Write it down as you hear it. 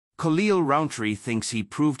Khalil Rountree thinks he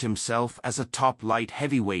proved himself as a top light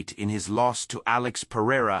heavyweight in his loss to Alex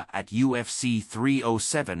Pereira at UFC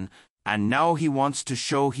 307, and now he wants to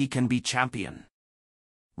show he can be champion.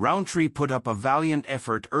 Rountree put up a valiant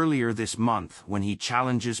effort earlier this month when he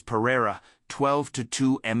challenges Pereira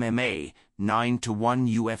 12-2 MMA,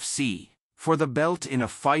 9-1 UFC, for the belt in a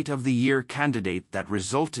Fight of the Year candidate that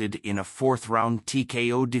resulted in a fourth-round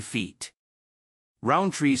TKO defeat.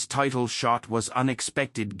 Rountree's title shot was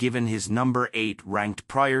unexpected given his number 8 ranked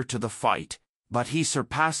prior to the fight, but he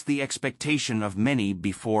surpassed the expectation of many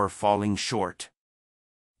before falling short.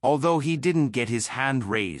 Although he didn't get his hand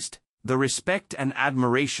raised, the respect and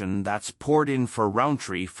admiration that's poured in for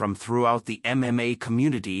Rountree from throughout the MMA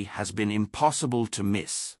community has been impossible to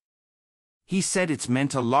miss. He said it's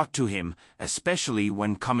meant a lot to him, especially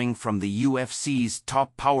when coming from the UFC's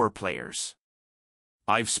top power players.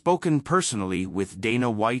 "I've spoken personally with Dana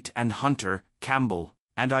White and Hunter, Campbell,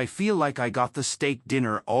 and I feel like I got the steak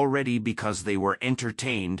dinner already because they were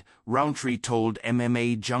entertained," Rountree told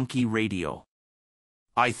MMA Junkie Radio.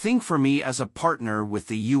 "I think for me as a partner with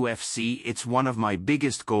the UFC it's one of my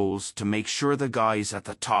biggest goals to make sure the guys at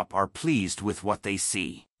the top are pleased with what they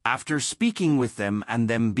see. After speaking with them and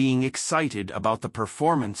them being excited about the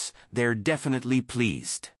performance, they're definitely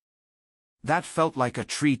pleased. That felt like a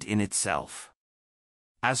treat in itself.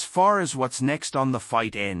 As far as what's next on the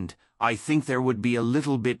fight end, I think there would be a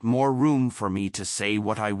little bit more room for me to say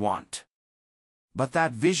what I want. But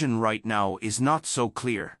that vision right now is not so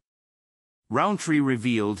clear." Rountree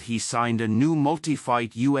revealed he signed a new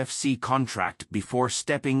multi-fight UFC contract before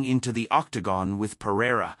stepping into the octagon with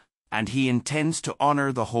Pereira, and he intends to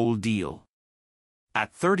honor the whole deal.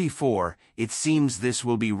 At 34, it seems this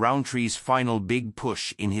will be Rountree's final big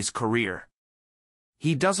push in his career.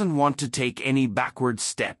 He doesn't want to take any backward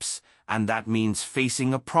steps, and that means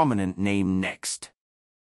facing a prominent name next.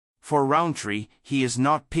 For Rountree, he is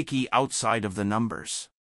not picky outside of the numbers.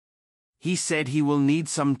 He said he will need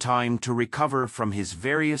some time to recover from his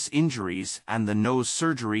various injuries and the nose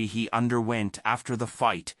surgery he underwent after the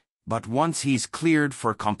fight, but once he's cleared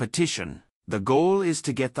for competition, the goal is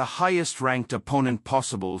to get the highest-ranked opponent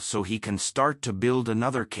possible so he can start to build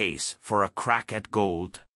another case for a crack at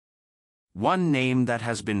gold. One name that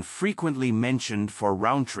has been frequently mentioned for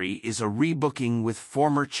Rountree is a rebooking with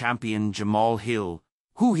former champion Jamal Hill,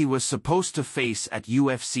 who he was supposed to face at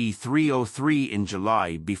UFC 303 in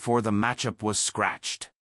July before the matchup was scratched.